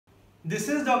This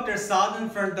is Dr. Saad in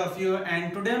front of you,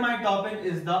 and today my topic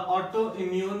is the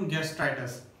autoimmune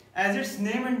gastritis. As its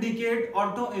name indicates,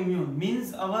 autoimmune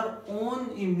means our own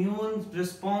immune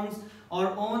response or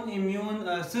own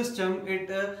immune system. It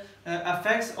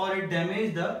affects or it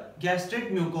damages the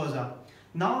gastric mucosa.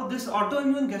 Now this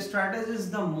autoimmune gastritis is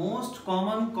the most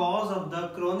common cause of the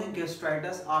chronic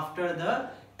gastritis after the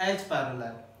H.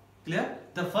 pylori. Clear?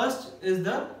 The first is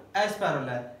the H.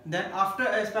 pylori. Then after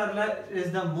H. pylori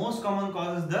is the most common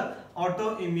cause is the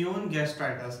autoimmune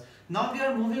gastritis. Now we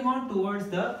are moving on towards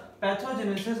the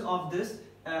pathogenesis of this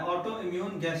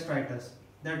autoimmune gastritis.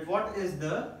 That what is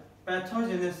the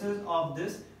pathogenesis of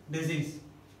this disease?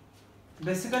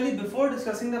 Basically, before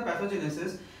discussing the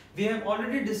pathogenesis, we have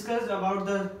already discussed about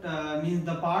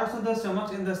the parts of the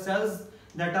stomach and the cells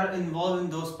that are involved in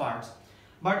those parts.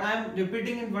 But I am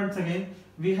repeating it once again.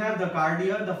 We have the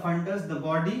cardia, the fundus, the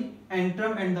body,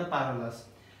 antrum and the parolus.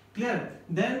 Clear?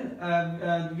 Then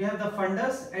we have the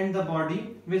fundus and the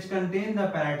body, which contain the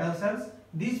parietal cells.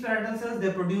 These parietal cells,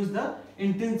 they produce the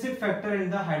intrinsic factor in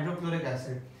the hydrochloric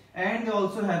acid. And they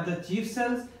also have the chief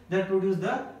cells that produce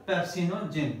the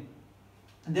pepsinogen.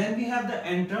 Then we have the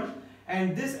antrum,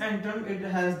 and this antrum, it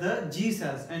has the G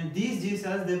cells, and these G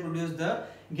cells, they produce the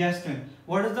gastrin.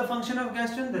 What is the function of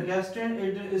gastrin? The gastrin,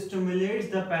 it stimulates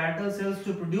the parietal cells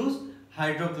to produce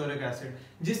hydrochloric acid.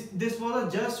 This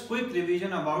was a just quick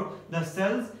revision about the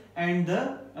cells and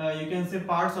the you can say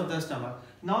parts of the stomach.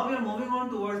 Now we are moving on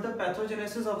towards the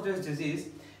pathogenesis of this disease.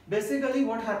 Basically,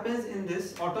 what happens in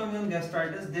this autoimmune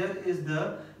gastritis, there is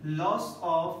the loss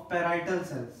of parietal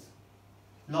cells.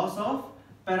 Loss of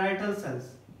parietal cells.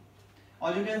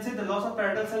 Or you can say the loss of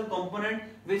parietal cell component,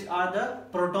 which are the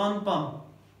proton pump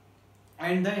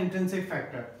and the intrinsic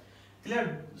factor.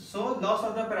 Clear? So loss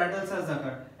of the parietal cells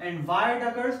occur. And why it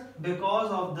occurs?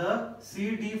 Because of the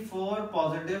CD4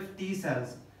 positive T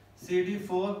cells.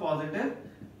 CD4 positive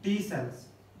T cells.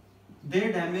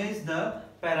 They damage the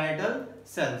parietal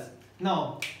cells.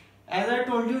 Now, as I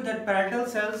told you that parietal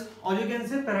cells, or you can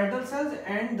say parietal cells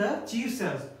and the chief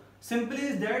cells, simply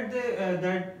is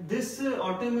that this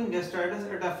autoimmune gastritis,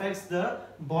 it affects the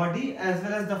body as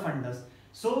well as the fundus.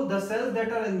 So the cells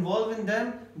that are involved in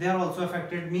them, they are also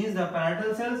affected, means the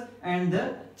parietal cells and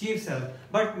the chief cells.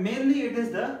 But mainly it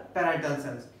is the parietal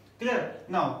cells. Clear?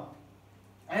 Now,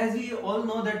 as we all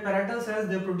know that parietal cells,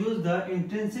 they produce the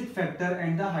intrinsic factor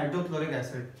and the hydrochloric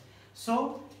acid.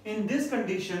 So in this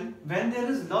condition, when there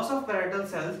is loss of parietal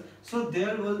cells, so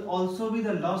there will also be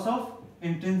the loss of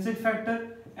intrinsic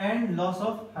factor and loss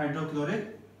of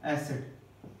hydrochloric acid.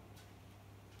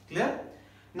 Clear?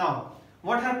 Now,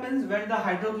 what happens when the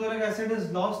hydrochloric acid is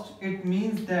lost? It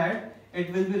means that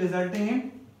it will be resulting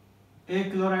in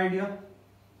achlorhydria,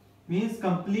 means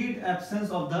complete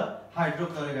absence of the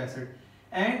hydrochloric acid.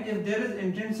 And if there is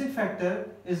intrinsic factor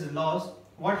is lost,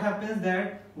 what happens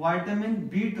that vitamin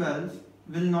B12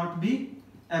 will not be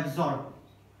absorbed.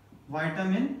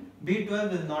 Vitamin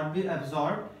B12 will not be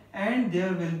absorbed, and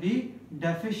there will be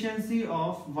deficiency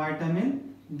of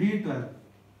vitamin B12.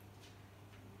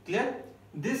 Clear?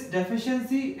 This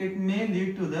deficiency, it may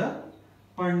lead to the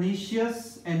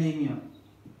pernicious anemia.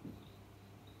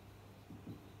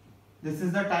 This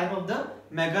is the type of the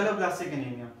megaloplastic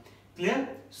anemia. Clear?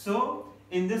 So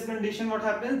in this condition, what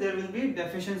happens? There will be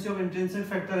deficiency of intrinsic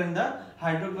factor in the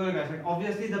hydrochloric acid.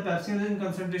 Obviously the pepsinogen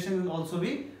concentration will also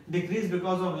be decreased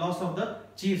because of loss of the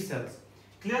chief cells.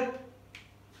 Clear?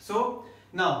 So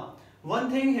now one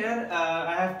thing here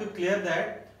I have to clear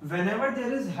that whenever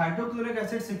there is hydrochloric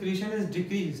acid secretion is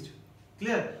decreased.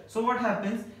 Clear? So what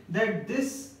happens that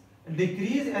this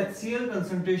decreased HCl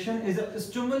concentration is a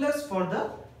stimulus for the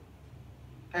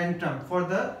antrum, for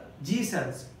the G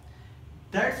cells.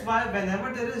 That's why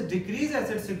whenever there is decreased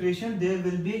acid secretion, there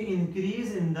will be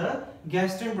increase in the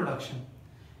gastrin production.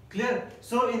 Clear?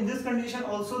 So in this condition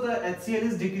also the HCl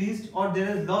is decreased, or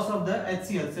there is loss of the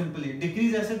HCl, simply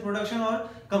decreased acid production or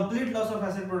complete loss of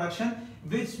acid production,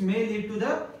 which may lead to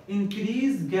the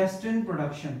increased gastrin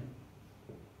production.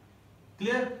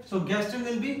 Clear? So gastrin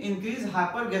will be increased,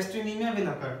 hypergastrinemia will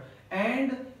occur,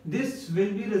 and this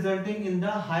will be resulting in the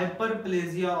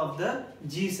hyperplasia of the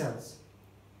G cells.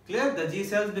 Clear? The G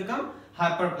cells become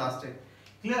hyperplastic.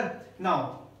 Clear?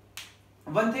 Now,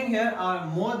 one thing here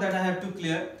more that I have to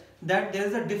clear, that there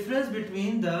is a difference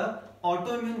between the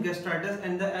autoimmune gastritis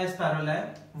and the H.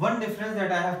 pylori. One difference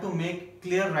that I have to make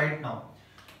clear right now.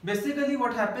 Basically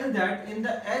what happens that in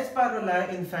the H.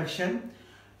 pylori infection,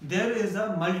 there is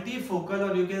a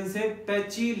multifocal, or you can say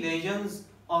patchy lesions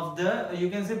of the, you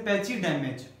can say patchy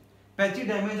damage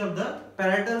of the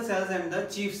parietal cells and the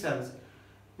chief cells.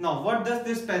 Now what does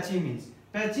this patchy means?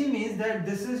 Patchy means that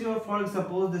this is your, for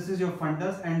suppose this is your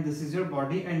fundus and this is your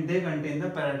body, and they contain the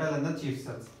parietal and the chief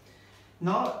cells.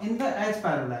 Now in the H.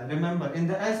 parallel, remember in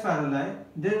the H. parallel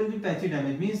there will be patchy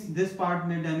damage, means this part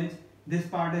may damage, this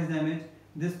part is damaged,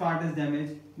 this part is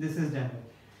damaged, this is damaged.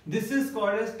 This is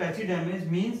called as patchy damage,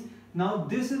 means now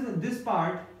this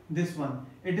part, this one,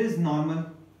 it is normal.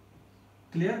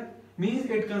 Clear? Means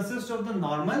it consists of the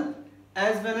normal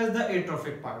as well as the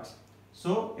atrophic parts.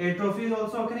 So atrophy is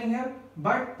also occurring here,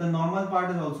 but the normal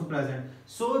part is also present.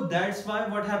 So that's why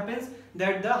what happens,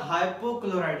 that the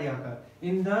hypochlorhydria occur.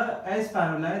 In the S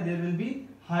parallel there will be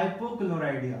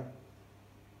hypochlorhydria.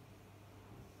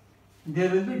 There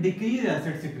will be decreased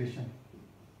acid secretion.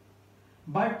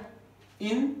 But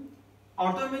in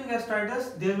autoimmune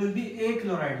gastritis there will be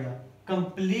achlorhydria,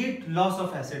 complete loss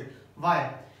of acid.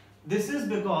 Why? This is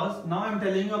because, now I am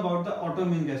telling you about the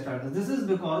autoimmune gastritis. This is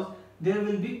because there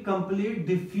will be complete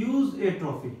diffuse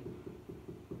atrophy.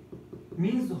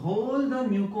 Means whole the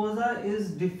mucosa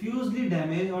is diffusely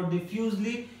damaged or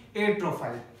diffusely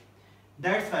atrophied.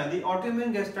 That's why the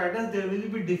autoimmune gastritis, there will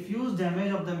be diffuse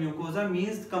damage of the mucosa,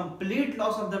 means complete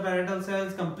loss of the parietal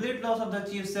cells, complete loss of the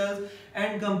chief cells,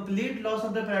 and complete loss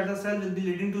of the parietal cell will be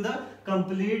leading to the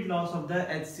complete loss of the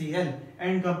HCl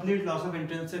and complete loss of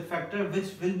intrinsic factor,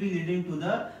 which will be leading to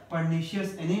the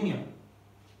pernicious anemia.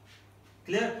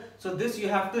 Clear? So this you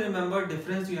have to remember,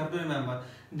 difference you have to remember.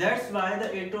 That's why the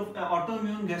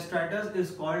autoimmune gastritis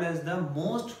is called as the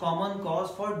most common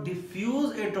cause for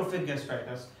diffuse atrophic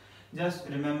gastritis. Just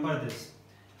remember this.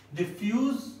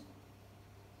 Diffuse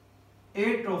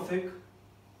atrophic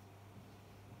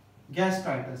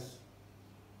gastritis.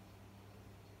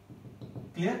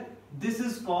 Clear? This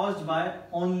is caused by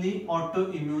only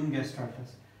autoimmune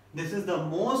gastritis. This is the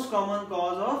most common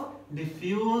cause of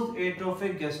diffuse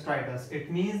atrophic gastritis. It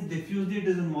means diffusely it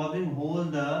is involving whole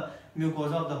the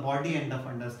mucosa of the body and the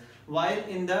fundus. While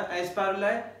in the H.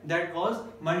 parallel, that was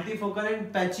multifocal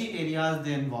and patchy areas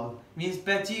they involve. Means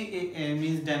patchy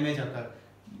means damage occur.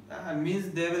 Means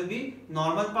there will be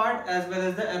normal part as well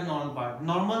as the abnormal part.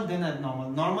 Normal then abnormal,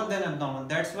 normal then abnormal.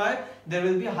 That's why there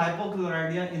will be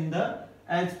hypochlorhydria in the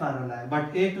H. parallel,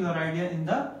 but achlorhydria in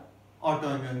the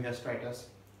autoimmune gastritis.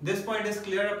 This point is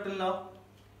clear up till now?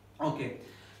 Okay.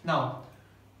 Now,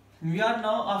 we are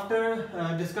now,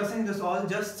 after discussing this all,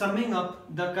 just summing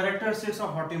up the characteristics of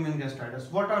autoimmune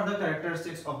gastritis. What are the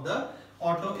characteristics of the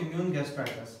autoimmune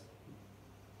gastritis?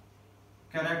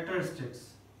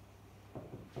 Characteristics.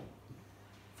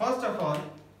 First of all,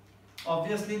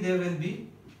 obviously there will be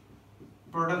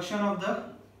production of the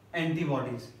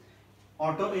antibodies.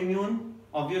 Autoimmune,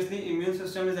 obviously immune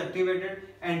system is activated,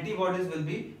 antibodies will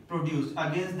be produced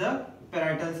against the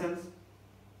parietal cells.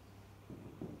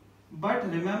 But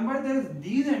remember that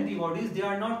these antibodies, they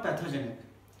are not pathogenic.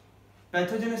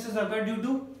 Pathogenesis occurs due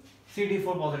to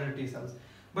CD4 positive T cells.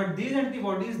 But these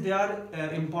antibodies, they are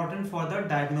important for the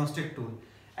diagnostic tool.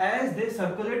 As they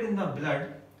circulate in the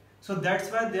blood, so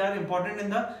that's why they are important in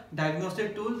the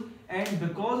diagnostic tool, and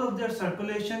because of their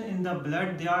circulation in the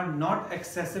blood, they are not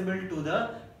accessible to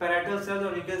the parietal cells,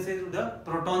 or you can say to the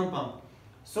proton pump.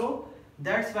 So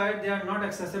that's why they are not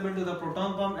accessible to the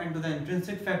proton pump and to the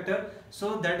intrinsic factor.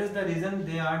 So that is the reason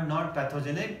they are not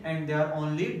pathogenic and they are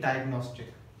only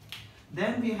diagnostic.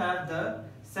 Then we have the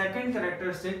second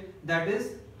characteristic, that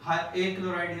is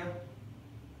achlorhydria.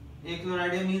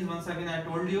 Achlorhydria means, once again I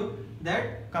told you,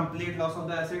 that complete loss of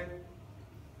the acid.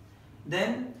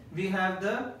 Then we have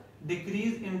the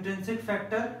decreased intrinsic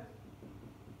factor,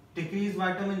 decreased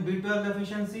vitamin B12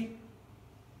 deficiency,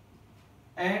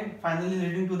 and finally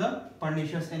leading to the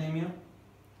pernicious anemia.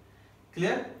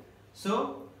 Clear?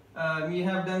 So we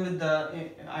have done with the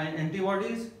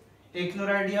antibodies,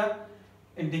 achlorhydria,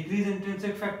 and decreased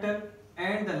intrinsic factor,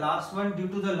 and the last one due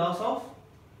to the loss of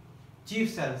chief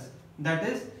cells, that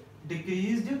is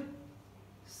decreased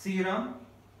serum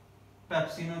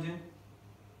pepsinogen.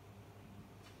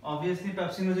 Obviously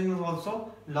pepsinogen is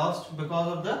also lost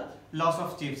because of the loss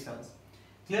of chief cells.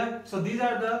 Clear? So these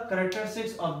are the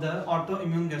characteristics of the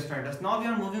autoimmune gastritis. Now we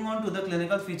are moving on to the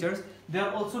clinical features. They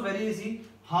are also very easy.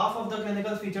 Half of the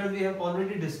clinical features we have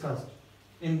already discussed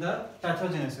in the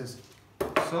pathogenesis.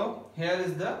 So here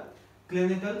is the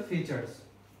clinical features.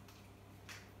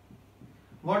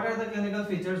 What are the clinical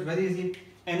features? Very easy.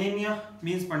 Anemia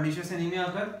means pernicious anemia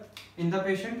occur in the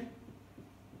patient.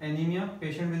 Anemia,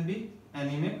 patient will be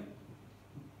anemic.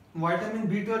 Vitamin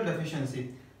B12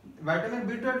 deficiency. Vitamin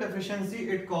B12 deficiency,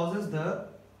 it causes the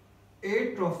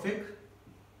atrophic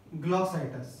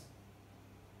glossitis.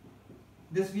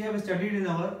 This we have studied in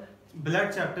our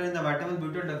blood chapter in the vitamin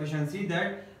B12 deficiency,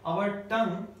 that our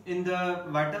tongue in the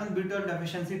vitamin B12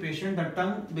 deficiency patient, the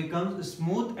tongue becomes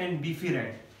smooth and beefy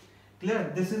red.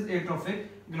 Clear? This is atrophic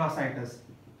glossitis.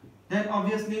 Then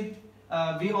obviously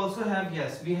we also have,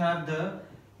 yes, we have the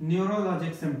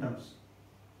neurologic symptoms.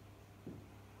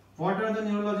 What are the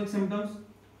neurologic symptoms?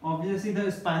 Obviously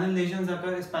the spinal lesions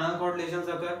occur, spinal cord lesions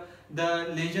occur, the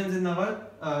lesions in our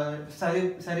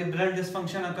cerebral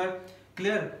dysfunction occur.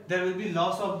 Clear? There will be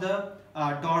loss of the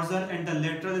dorsal and the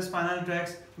lateral spinal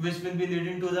tracts, which will be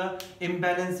leading to the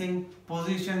imbalancing,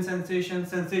 position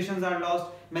sensations are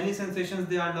lost, many sensations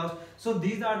they are lost. So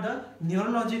these are the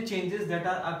neurologic changes that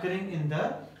are occurring in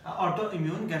the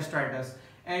autoimmune gastritis.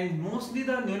 And mostly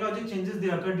the neurologic changes they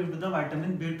occur due to the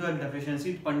vitamin B12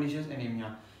 deficiency, pernicious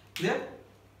anemia. Clear?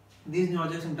 These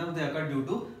neurologic symptoms they occur due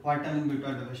to vitamin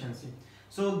B12 deficiency.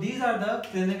 So these are the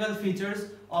clinical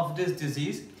features of this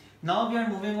disease. Now we are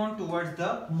moving on towards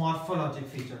the morphologic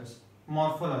features.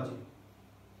 Morphology.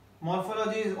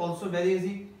 Morphology is also very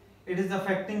easy. It is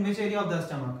affecting which area of the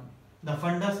stomach? The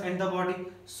fundus and the body.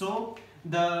 So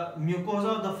the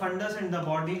mucosa of the fundus and the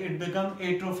body, it becomes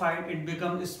atrophied, it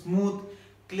becomes smooth,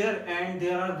 clear, and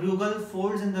there are rugal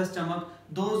folds in the stomach.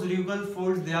 Those rugal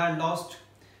folds they are lost.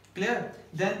 Clear?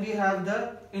 Then we have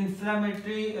the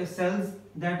inflammatory cells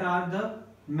that are the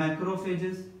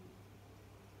macrophages.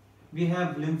 We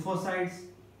have lymphocytes.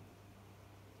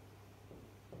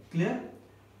 Clear?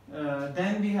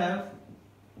 Then we have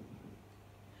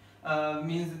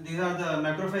means these are the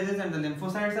macrophages and the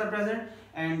lymphocytes are present,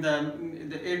 and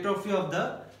the atrophy of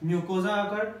the mucosa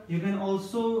occur. You can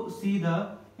also see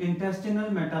the intestinal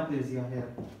metaplasia here.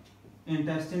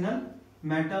 Intestinal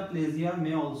metaplasia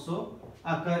may also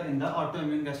occur in the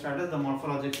autoimmune gastritis, the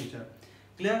morphologic feature.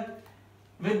 Clear?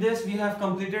 With this we have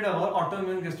completed our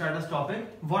autoimmune gastritis topic.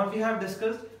 What we have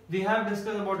discussed? We have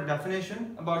discussed about the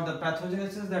definition, about the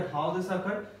pathogenesis, that how this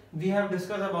occurred. We have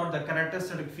discussed about the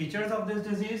characteristic features of this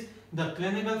disease, the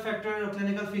clinical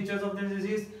features of this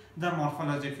disease, the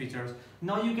morphologic features.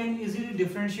 Now you can easily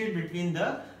differentiate between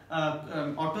the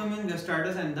autoimmune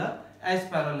gastritis and the H.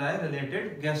 pylori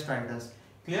related gastritis.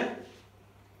 Clear?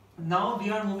 Now we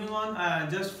are moving on,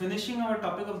 just finishing our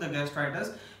topic of the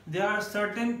gastritis. There are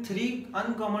certain 3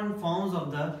 uncommon forms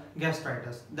of the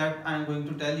gastritis that I am going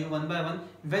to tell you one by one.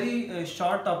 Very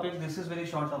short topic. This is very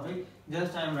short topic.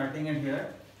 Just I am writing it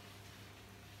here.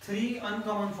 3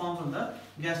 uncommon forms of the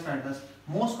gastritis.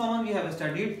 Most common we have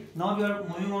studied. Now we are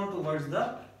moving on towards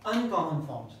the uncommon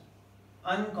forms.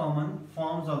 Uncommon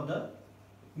forms of the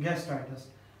gastritis,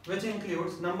 which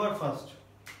includes number first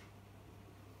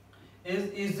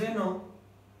is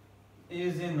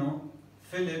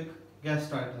eosinophilic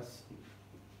gastritis.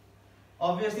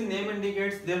 Obviously name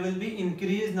indicates there will be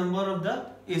increased number of the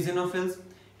eosinophils,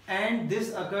 and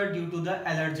this occur due to the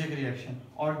allergic reaction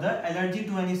or the allergy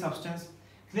to any substance.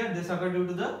 Clear? This occur due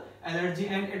to the allergy,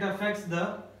 and it affects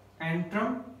the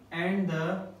antrum and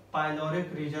the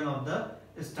pyloric region of the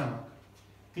stomach.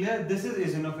 Clear? This is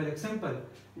eosinophilic. Simple.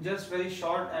 Just very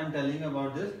short I am telling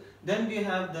about this. Then we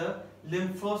have the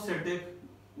lymphocytic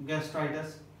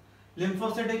gastritis.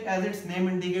 Lymphocytic, as its name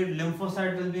indicates,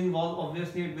 lymphocyte will be involved.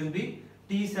 Obviously it will be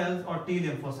T cells or T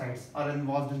lymphocytes are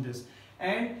involved in this.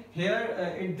 And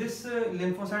here in this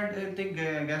lymphocytic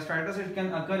gastritis, it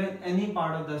can occur in any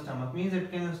part of the stomach, means it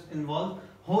can involve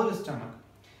whole stomach.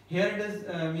 Here it is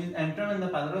means antrum and the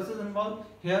pylorus is involved.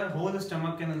 Here whole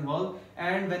stomach can involve,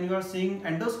 and when you are seeing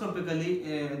endoscopically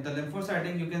the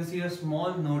lymphocytic, you can see a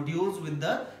small nodules with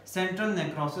the central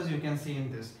necrosis. You can see in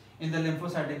this, in the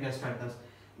lymphocytic gastritis.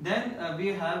 Then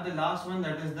we have the last one,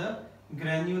 that is the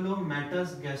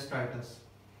granulomatous gastritis.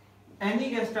 Any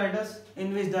gastritis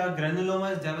in which the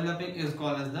granuloma is developing is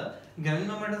called as the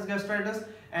granulomatous gastritis,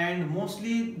 and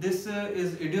mostly this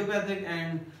is idiopathic,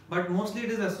 but mostly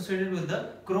it is associated with the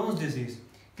Crohn's disease.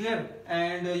 Clear?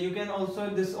 And you can also,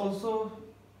 this also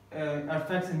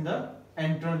affects in the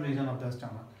antral region of the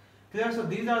stomach. Clear? So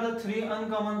these are the 3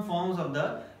 uncommon forms of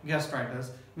the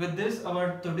gastritis. With this,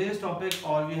 our today's topic,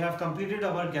 or we have completed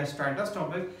our gastritis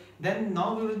topic. Then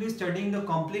now we will be studying the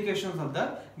complications of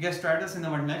the gastritis in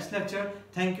our next lecture.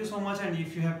 Thank you so much, and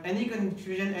if you have any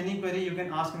confusion, any query, you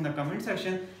can ask in the comment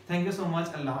section. Thank you so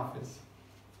much. Allah Hafiz.